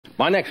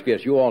My next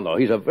guest, you all know,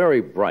 he's a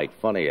very bright,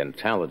 funny, and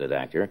talented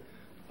actor.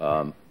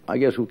 I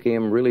guess who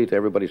came really to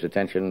everybody's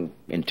attention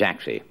in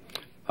Taxi.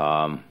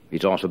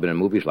 He's also been in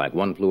movies like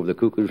One Flew Over the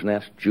Cuckoo's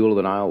Nest, Jewel of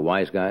the Nile,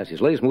 Wise Guys.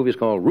 His latest movie is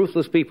called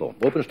Ruthless People.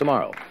 Opens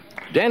tomorrow.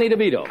 Danny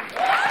DeVito.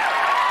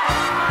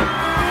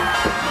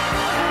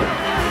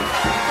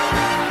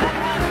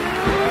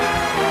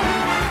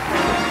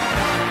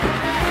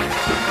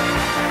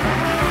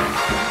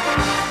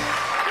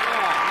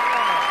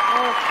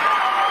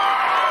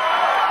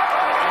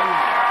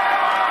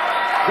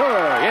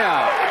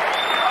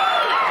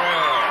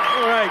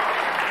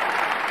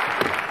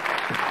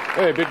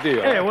 Hey, big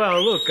deal. Hey,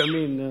 well, look, I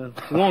mean,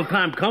 long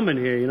time coming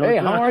here, you know. Hey,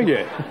 how are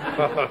you?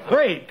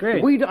 Great,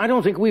 great. I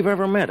don't think we've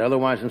ever met,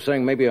 otherwise than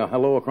saying maybe a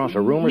hello across a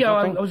room or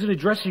something. Yeah, I was in a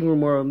dressing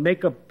room or a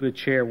makeup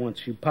chair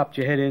once. You popped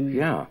your head in.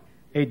 Yeah.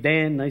 Hey,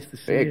 Dan, nice to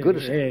see you. Hey, good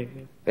to see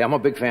you. Hey, I'm a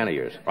big fan of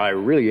yours. I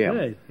really am.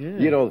 Good, yeah.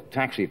 You know,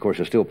 Taxi, of course,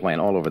 is still playing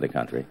all over the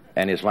country,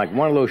 and it's like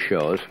one of those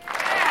shows that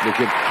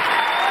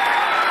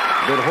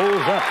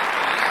holds up.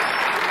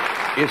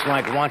 It's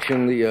like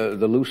watching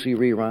the Lucy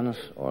reruns,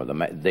 or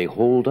they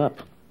hold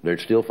up. They're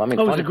still funny. It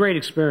was a great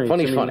experience.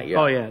 Funny, yeah.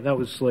 Oh, yeah, that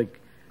was like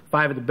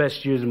 5 of the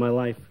best years of my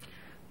life.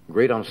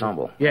 Great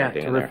ensemble. Yeah,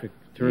 terrific.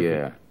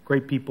 Yeah.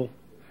 Great people.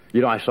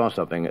 You know, I saw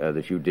something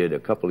that you did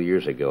a couple of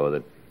years ago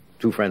that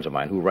two friends of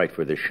mine who write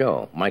for this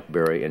show, Mike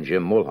Berry and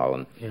Jim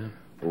Mulholland,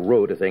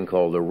 wrote a thing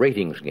called The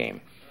Ratings Game,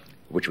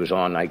 which was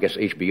on, I guess,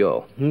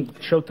 HBO.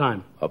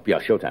 Showtime. Yeah,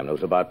 Showtime. It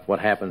was about what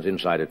happens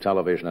inside of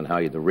television and how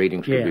the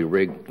ratings can be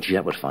rigged. Gee,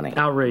 that was funny.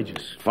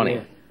 Outrageous. Funny.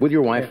 Yeah. With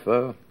your wife,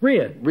 Rhea Perlman.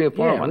 Yeah, Rhea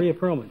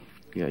Perlman.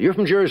 Yeah, you're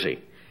from Jersey.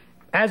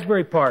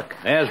 Asbury Park.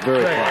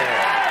 Asbury Park.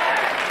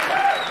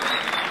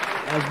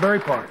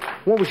 Asbury Park.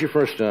 What was your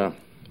first,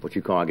 what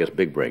you call, I guess,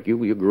 big break?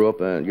 You grew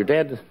up, your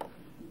dad...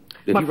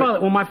 My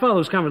father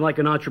was kind of like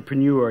an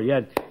entrepreneur. He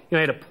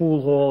had a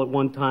pool hall at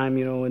one time,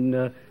 you know, and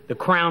the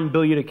Crown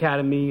Billiard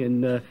Academy,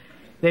 and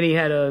then he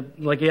had a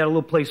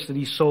little place that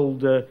he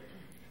sold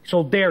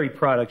dairy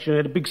products. You know, he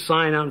had a big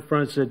sign out in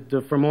front that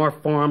said, "From our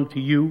farm to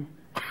you."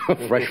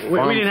 Fresh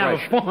farm. We didn't have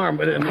a farm,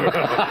 but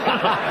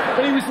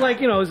but he was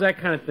like, you know, it was that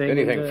kind of thing.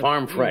 Anything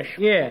farm fresh.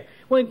 Yeah.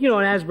 Well, you know,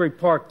 in Asbury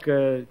Park,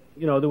 you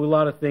know, there were a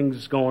lot of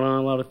things going on,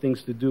 a lot of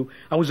things to do.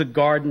 I was a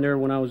gardener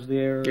when I was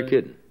there. You're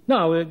kidding.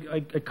 No,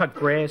 I cut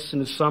grass in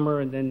the summer,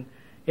 and then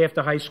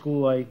after high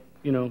school, I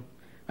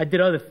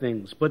did other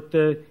things. But,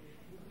 I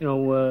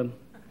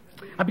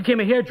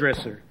became a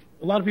hairdresser.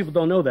 A lot of people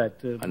don't know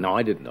that. No,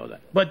 I didn't know that.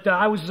 But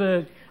I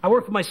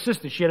worked for my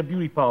sister. She had a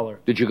beauty parlor.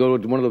 Did you go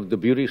to one of the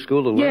beauty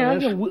schools to learn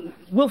this? Yeah,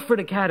 Wilford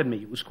Academy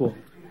it was called.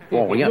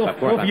 Oh, yeah, of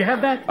course. You have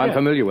that? I'm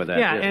familiar with that.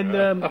 Yeah, yes. And,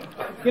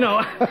 you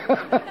know,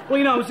 well,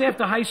 you know, I was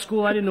after high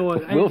school. I didn't know.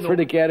 Wilford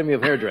Academy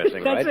of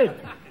Hairdressing, That's right? it.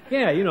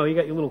 Yeah, you know, you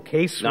got your little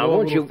case with now, all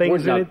the little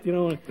things in it, you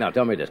know. Now,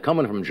 tell me this.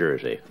 Coming from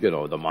Jersey, you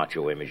know, the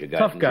macho image you got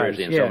Tough from guys,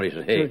 Jersey, and yeah. somebody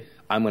says, hey,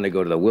 I'm going to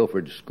go to the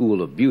Wilford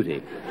School of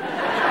Beauty.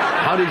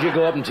 How did you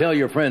go up and tell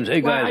your friends,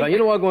 hey, guys, you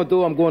know what I'm going to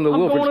do? I'm going to the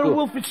Wilford School. I'm going to the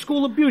Wilford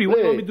School of Beauty. What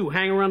do you want me to do,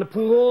 hang around the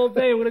pool all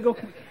day? I'm going to go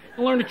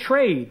learn a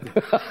trade.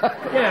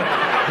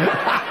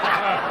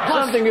 Yeah.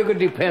 Something you could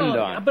depend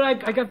on. But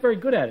I got very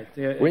good at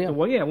it.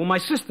 Well, yeah. Well, my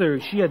sister,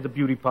 she had the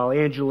beauty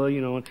parlor, Angela, you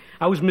know, and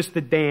I was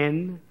Mr.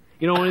 Dan,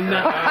 you know, and...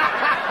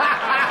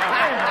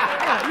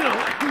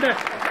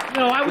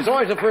 I was... It's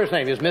always the first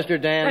name. Is Mr.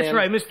 Dan? That's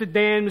right, Mr.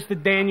 Dan,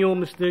 Mr. Daniel,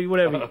 Mr.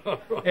 whatever.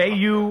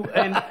 A.U.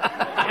 And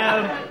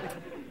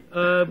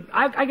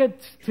I got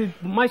to...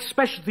 My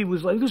specialty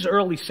was like... This was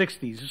early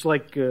 60s. It's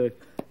like,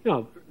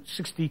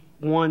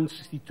 61,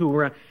 62,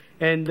 around.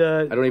 And...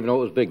 I don't even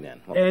know it was big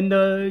then. Oh. And,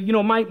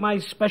 my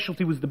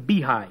specialty was the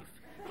beehive.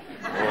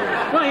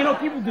 Well, you know,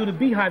 people do the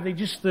beehive. They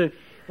just... a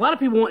lot of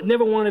people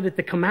never wanted it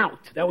to come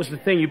out. That was the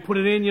thing. You put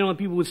it in, you know, and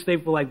people would stay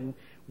for like...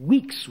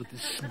 weeks with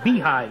this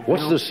beehive.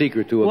 What's the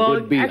secret to a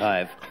good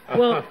beehive?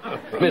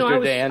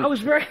 Mr. Dan. I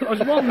was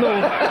well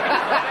known.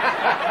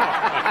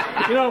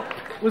 You know,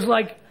 it was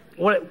like,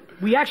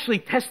 we actually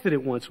tested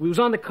it once. We was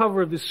on the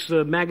cover of this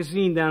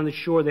magazine down the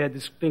shore. They had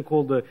this thing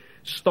called the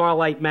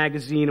Starlight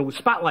magazine. It was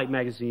Spotlight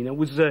magazine. It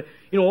was,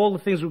 all the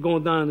things were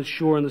going down on the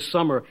shore in the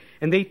summer.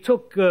 And they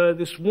took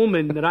this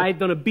woman that I had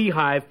done a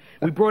beehive.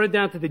 We brought it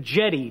down to the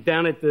jetty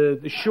down at the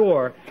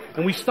shore,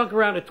 and we stuck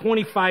her out in a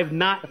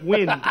 25-knot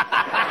wind.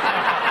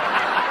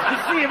 To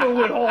see if it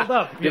would hold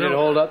up. Did it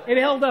hold up? It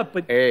held up,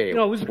 but hey, it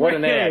was what great.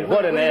 an ad!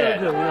 What an ad!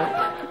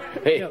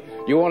 Hey,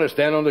 you want to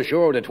stand on the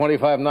shore with a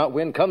 25-knot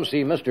wind? Come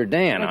see Mr.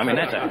 Dan. I mean,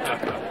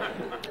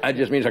 that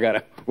just means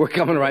we're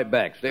coming right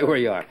back. Stay where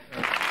you are.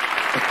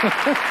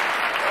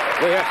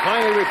 We have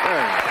finally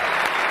returned.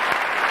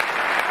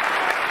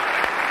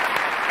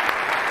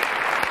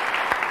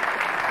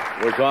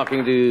 We're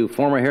talking to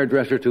former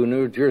hairdresser to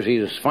New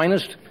Jersey's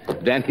finest,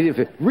 Danny.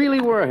 Really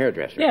were a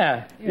hairdresser.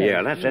 Yeah.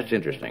 Yeah, that's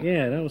interesting.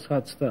 Yeah, that was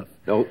hot stuff.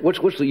 Now, when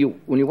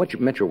you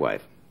met your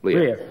wife,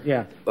 Leah?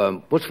 Yeah.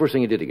 What's the first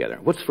thing you did together?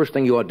 What's the first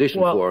thing you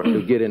auditioned for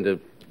to get into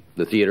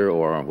the theater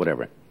or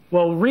whatever?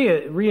 Well,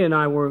 Rhea and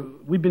I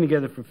we've been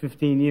together for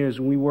 15 years,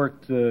 and we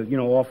worked,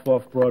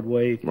 off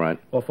Broadway. Right.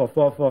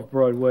 Off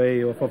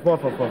Broadway, off.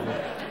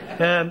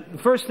 The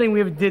first thing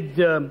we ever did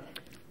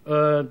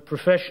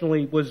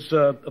professionally was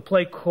a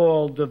play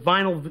called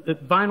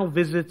Vinyl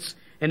Visits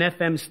an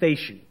FM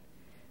Station.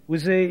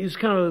 It was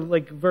kind of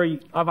like a very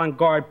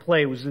avant-garde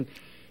play.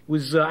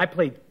 I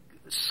played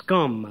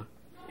Scum,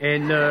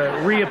 and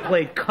Rhea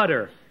played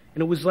Cutter,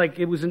 and it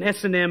was an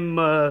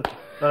S&M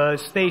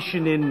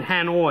station in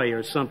Hanoi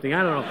or something.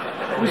 I don't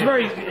know. It was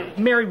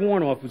Mary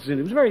Warnoff was in it.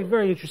 It was a very,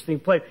 very interesting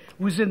play.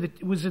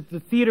 It was at the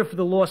Theater for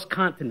the Lost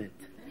Continent.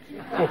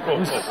 It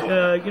was,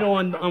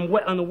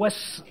 on the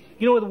west,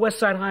 you know where the West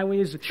Side Highway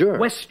is? Sure.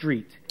 West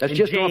Street. That's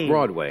just off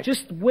Broadway.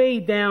 Just way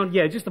down,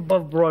 just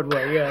above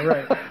Broadway, yeah,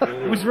 right.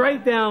 It was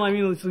right down,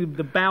 it's the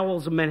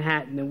bowels of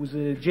Manhattan. It was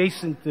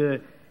adjacent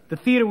to, the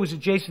theater was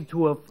adjacent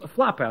to a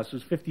flop house. It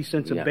was 50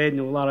 cents a bed, and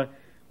there were a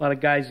lot of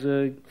guys,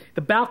 the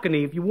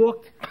balcony, if you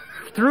walked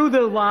through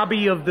the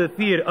lobby of the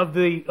theater, of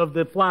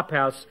the flop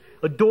house,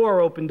 a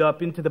door opened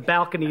up into the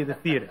balcony of the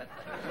theater.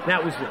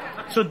 That was it.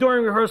 So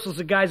during rehearsals,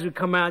 the guys would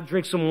come out,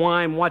 drink some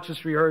wine, watch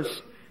us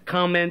rehearse,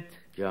 comment.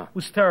 Yeah. It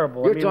was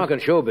terrible. You're talking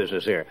show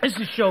business here. This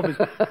is show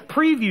business.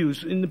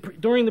 Previews,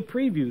 during the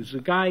previews,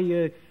 a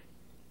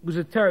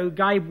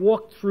guy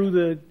walked through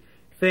the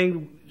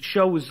thing. The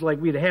show was like,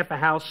 we had half a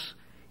house.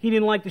 He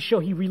didn't like the show.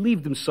 He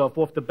relieved himself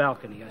off the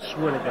balcony. I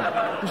swear to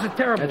God. It was a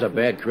terrible That's a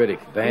bad critic.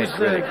 Bad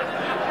critic.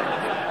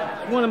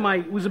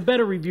 It was a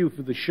better review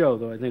for the show,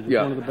 though, I think. It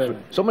was one of the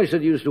better. Somebody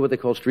said you used to do what they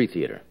call street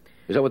theater.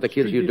 Is that what the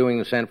kids are doing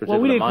in San Francisco?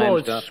 Well, we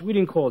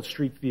didn't call it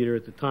street theater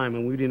at the time,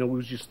 and we didn't know. We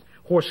was just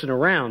horsing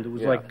around. It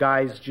was like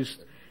guys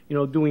just,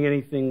 doing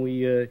anything.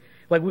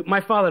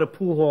 My father had a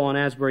pool hall on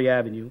Asbury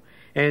Avenue,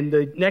 and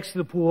next to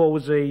the pool hall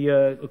was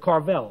a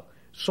Carvel,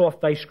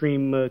 soft ice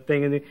cream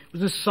thing. And it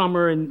was this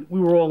summer, and we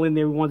were all in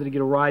there. We wanted to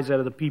get a rise out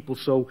of the people,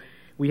 so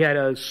we had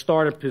a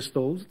starter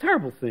pistol. It was a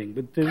terrible thing,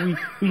 but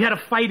we had a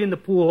fight in the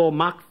pool hall,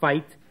 mock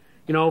fight.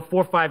 4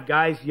 or 5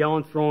 guys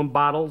yelling, throwing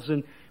bottles,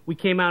 and we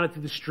came out into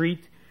the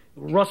street.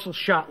 Russell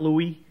shot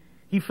Louis.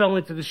 He fell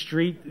into the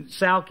street.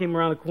 Sal came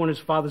around the corner, his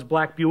father's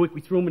black Buick.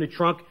 We threw him in the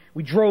trunk.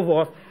 We drove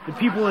off. The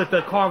people at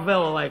the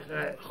Carvel are like,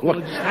 just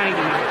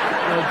hanging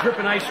there,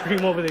 dripping ice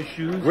cream over their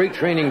shoes. Great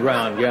training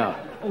ground,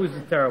 yeah. It was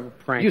a terrible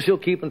prank. Do you still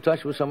keep in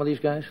touch with some of these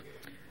guys?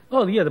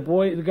 Oh, yeah,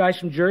 the guys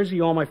from Jersey,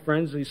 all my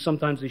friends,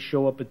 sometimes they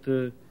show up at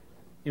the,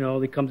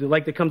 they come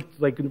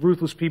in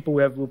Ruthless People,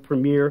 we have a little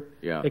premiere.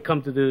 Yeah. They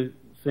come to the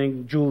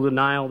thing, Jewel of the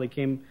Nile, they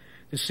came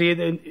to see it.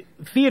 And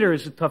theater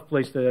is a tough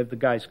place to have the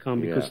guys come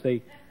because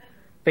they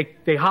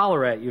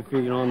holler at you,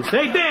 and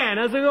say, "Hey, Dan,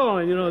 how's it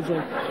going?" It's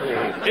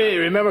like, hey,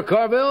 remember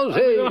Carvel's?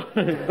 Hey.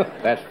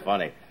 That's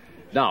funny.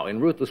 Now,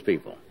 in Ruthless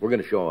People, we're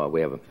going to show,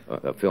 we have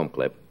a film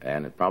clip,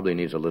 and it probably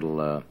needs a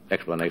little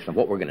explanation of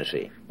what we're going to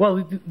see.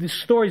 Well, the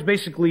story is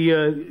basically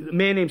a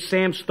man named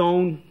Sam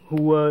Stone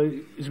who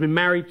has been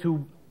married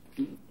to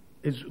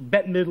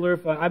Bette Midler.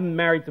 I've been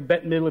married to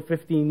Bette Midler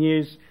 15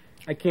 years.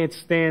 I can't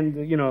stand,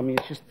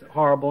 it's just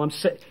horrible.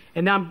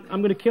 And now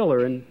I'm going to kill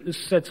her, and this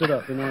sets it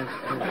up, See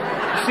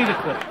the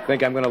clip. I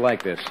think I'm going to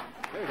like this.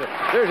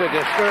 There's a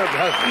disturbed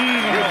husband.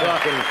 You're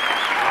talking...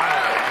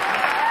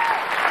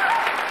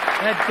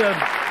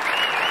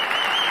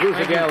 Who's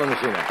the gal in the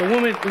scene? The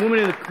woman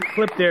in the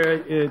clip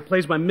there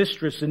plays my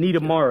mistress,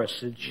 Anita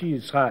Morris, and she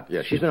is hot.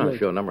 Yeah, she's been on the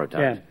show a number of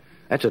times. Yeah.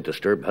 That's a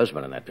disturbed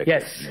husband in that picture.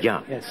 Yes.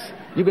 Yeah. Yes.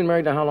 You've been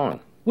married now how long?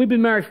 We've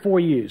been married 4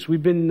 years. We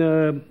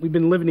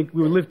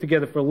lived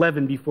together for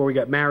 11 before we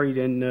got married,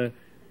 and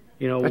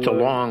that's a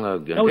long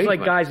that was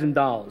like Guys and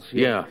Dolls.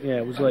 Yeah. Yeah,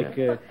 it was like,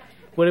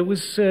 but it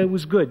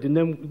was good. And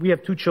then we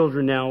have 2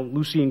 children now,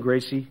 Lucy and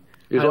Gracie.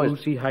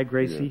 Lucy, hi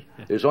Gracie.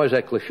 Yeah. There's always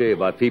that cliche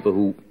about people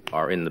who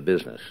are in the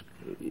business.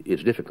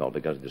 It's difficult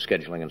because of the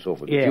scheduling and so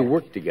forth. Yeah. You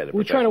work together.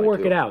 We try to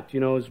work it out,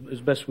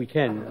 as best we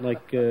can.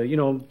 Like,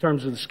 in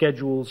terms of the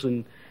schedules,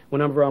 and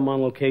whenever I'm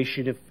on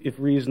location, if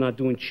Rhea's not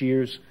doing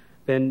Cheers,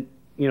 then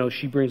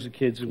she brings the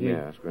kids and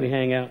we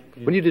hang out.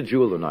 Yeah. When you did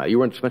Jewel of the Nile,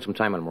 you spent some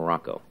time in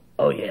Morocco.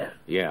 Oh, yeah.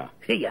 Yeah.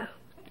 Yeah.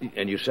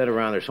 And you sat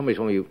around there. Somebody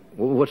told you,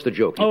 what's the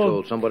joke? You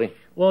told somebody?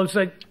 Well, it's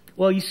like,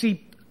 you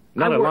see...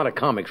 Not a lot of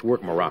comics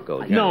work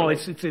Morocco. Generally.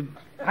 No,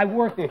 I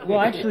work... Well,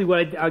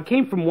 actually, I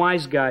came from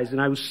Wise Guys, and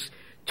I was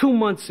 2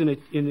 months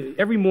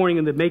every morning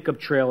in the makeup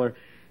trailer,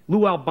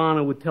 Lou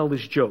Albano would tell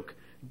this joke.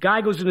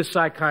 Guy goes in a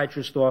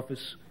psychiatrist's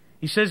office.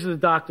 He says to the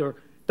doctor,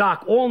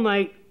 "Doc, all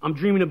night I'm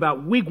dreaming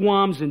about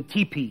wigwams and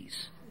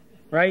teepees."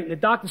 Right? And the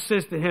doctor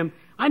says to him,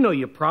 "I know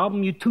your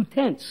problem. You're too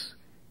tense."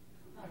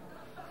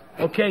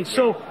 Okay,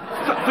 so for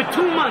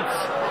 2 months.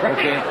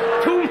 Okay.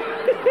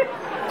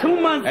 2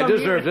 months. That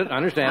deserves it. I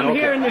understand. I'm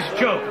hearing this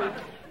joke.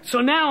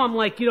 So now I'm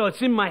like,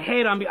 it's in my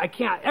head. I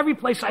can't. Every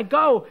place I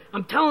go,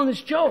 I'm telling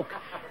this joke.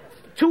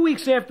 2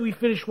 weeks after we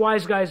finished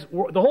Wise Guys,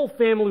 the whole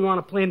family were on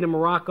a plane to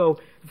Morocco.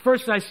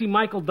 First, I see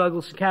Michael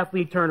Douglas and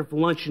Kathleen Turner for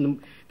lunch,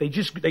 and they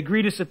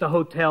greet us at the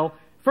hotel.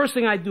 First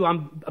thing I do,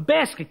 I'm a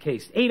basket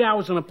case. 8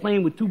 hours on a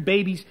plane with 2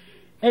 babies.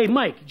 Hey,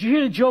 Mike, did you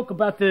hear the joke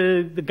about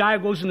the guy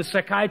who goes in the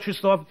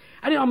psychiatrist's office?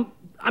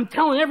 I'm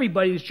telling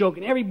everybody this joke,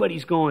 and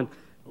everybody's going,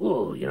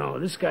 "Oh,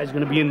 this guy's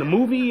going to be in the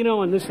movie,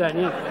 and this, that,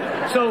 and the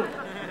other." So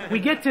we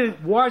get to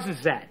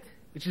Ouarzazate,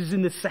 which is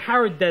in the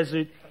Sahara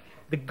Desert.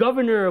 The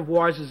governor of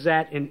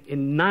Ouarzazate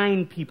and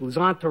 9 people, his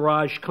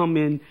entourage, come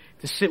in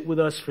to sit with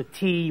us for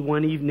tea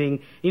one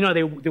evening. You know,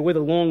 they wear the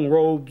long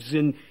robes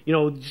and, you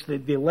know, just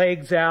their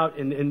legs out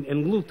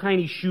and little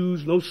tiny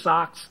shoes, no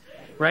socks,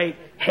 right?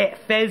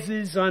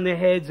 Fezzes on their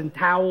heads and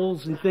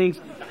towels and things.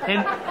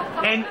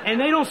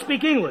 And they don't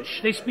speak English.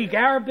 They speak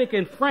Arabic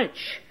and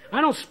French.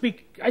 I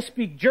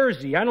speak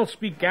Jersey. I don't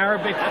speak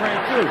Arabic,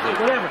 French,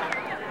 whatever.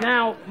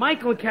 Now,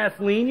 Michael and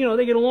Kathleen, you know,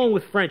 they get along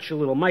with French a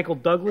little. Michael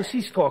Douglas,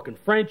 he's talking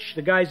French.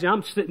 The guys,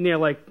 I'm sitting there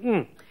like,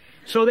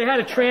 So they had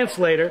a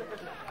translator.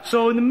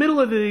 So in the middle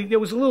of there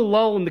was a little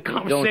lull in the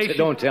conversation.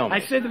 Don't tell me. I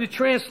said to the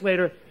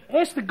translator,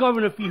 ask the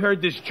governor if he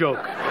heard this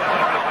joke.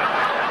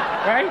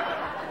 Right?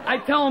 I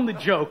tell him the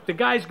joke. The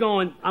guy's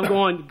going,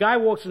 the guy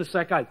walks in the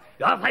second.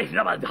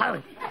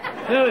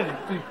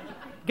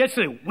 Gets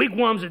to the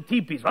wigwams and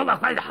teepees.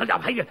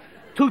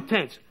 2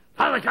 tents.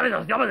 Long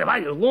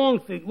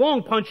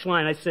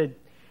punchline. I said,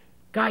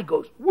 guy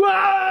goes, whoa!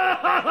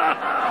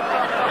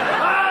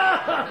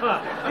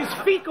 His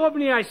feet go up in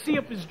the air. I see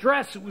up his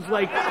dress. It was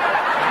like, it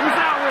was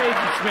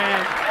outrageous,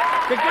 man.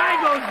 The guy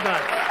goes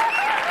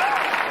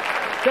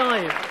nuts.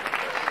 Telling you.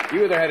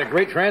 You either had a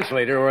great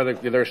translator or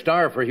their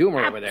star for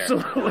humor over there.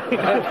 Absolutely. 2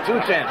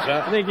 tents,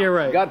 huh? I think you're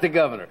right. Got the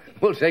governor.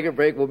 We'll take a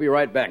break. We'll be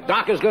right back.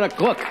 Doc is going to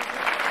cook.